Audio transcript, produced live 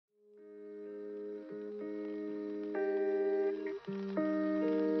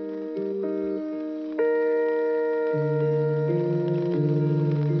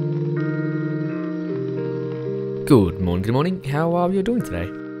Good morning, how are you doing today?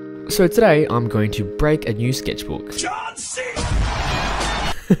 So today I'm going to break a new sketchbook. John C.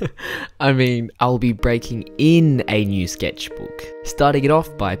 I mean, I'll be breaking in a new sketchbook, starting it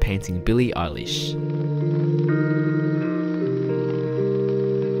off by painting Billie Eilish.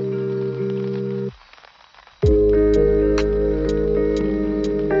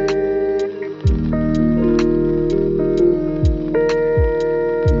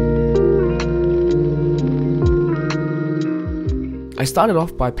 I started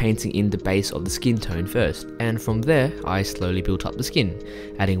off by painting in the base of the skin tone first, and from there I slowly built up the skin,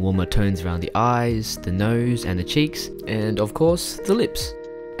 adding warmer tones around the eyes, the nose and the cheeks, and of course the lips,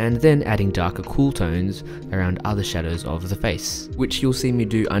 and then adding darker cool tones around other shadows of the face, which you'll see me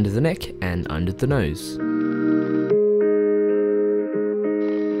do under the neck and under the nose.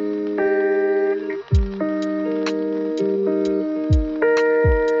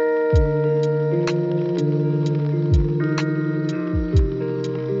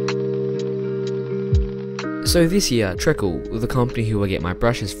 So this year, Treacle, the company who I get my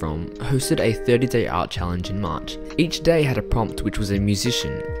brushes from, hosted a 30-day art challenge in March. Each day had a prompt which was a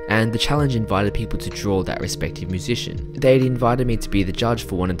musician, and the challenge invited people to draw that respective musician. They'd invited me to be the judge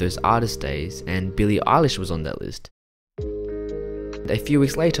for one of those artist days, and Billie Eilish was on that list. A few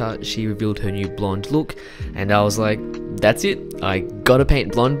weeks later, she revealed her new blonde look, and I was like, that's it, I gotta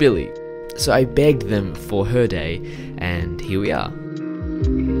paint blonde Billie. So I begged them for her day, and here we are.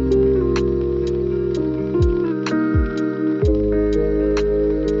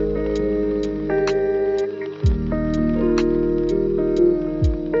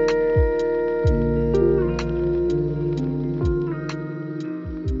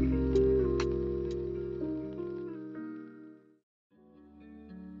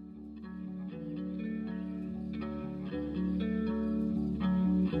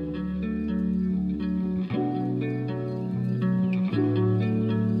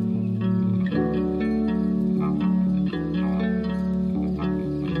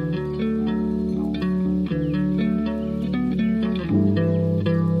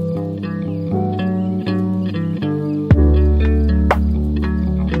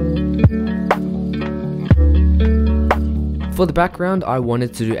 For the background, I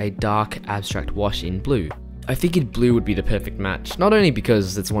wanted to do a dark abstract wash in blue. I figured blue would be the perfect match, not only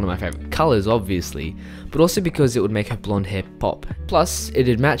because it's one of my favourite colours obviously, but also because it would make her blonde hair pop. Plus,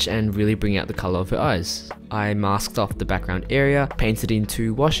 it'd match and really bring out the colour of her eyes. I masked off the background area, painted in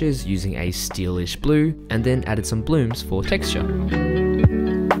 2 washes using a steelish blue, and then added some blooms for texture.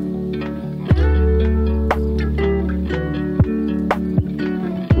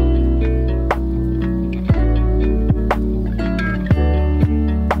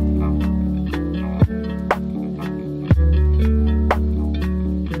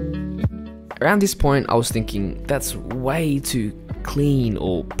 Around this point, I was thinking, that's way too clean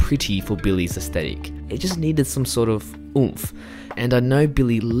or pretty for Billie's aesthetic. It just needed some sort of oomph. And I know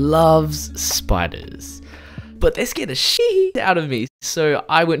Billie loves spiders, but they scared the shit out of me, so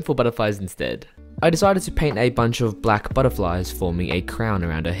I went for butterflies instead. I decided to paint a bunch of black butterflies forming a crown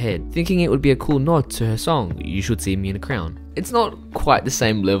around her head, thinking it would be a cool nod to her song, You Should See Me in a Crown. It's not quite the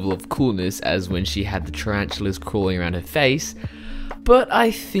same level of coolness as when she had the tarantulas crawling around her face, but I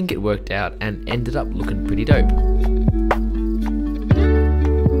think it worked out and ended up looking pretty dope.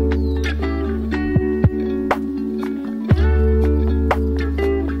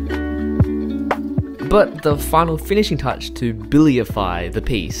 But the final finishing touch to Billieify the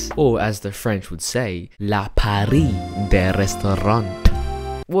piece, or as the French would say, la Paris des restaurants,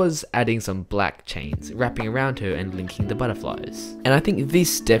 was adding some black chains, wrapping around her and linking the butterflies. And I think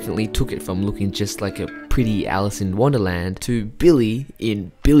this definitely took it from looking just like a pretty Alice in Wonderland to Billie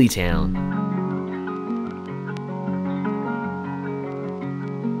in Billie Town.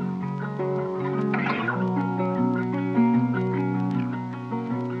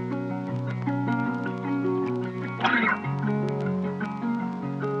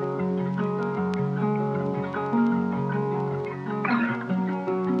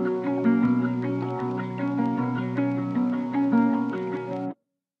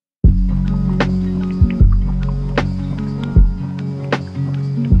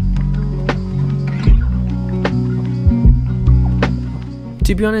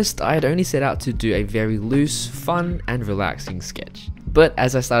 To be honest, I had only set out to do a very loose, fun and relaxing sketch. But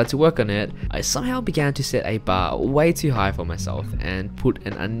as I started to work on it, I somehow began to set a bar way too high for myself and put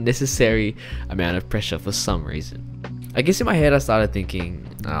an unnecessary amount of pressure for some reason. I guess in my head I started thinking,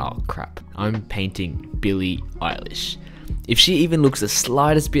 oh crap, I'm painting Billie Eilish. If she even looks the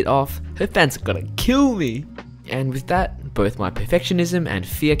slightest bit off, her fans are gonna kill me. And with that, both my perfectionism and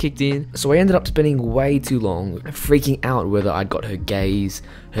fear kicked in, so I ended up spending way too long freaking out whether I'd got her gaze,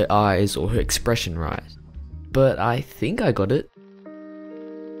 her eyes, or her expression right. But I think I got it.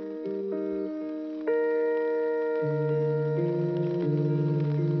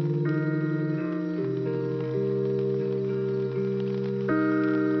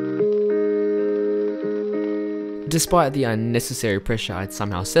 Despite the unnecessary pressure I'd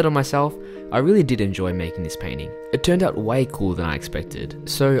somehow set on myself, I really did enjoy making this painting. It turned out way cooler than I expected,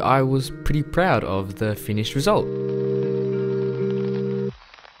 so I was pretty proud of the finished result.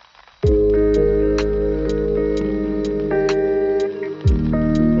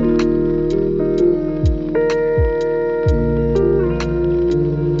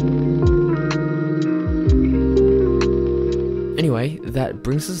 Anyway, that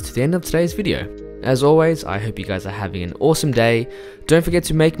brings us to the end of today's video. As always, I hope you guys are having an awesome day. Don't forget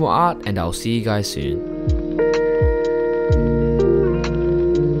to make more art, and I'll see you guys soon.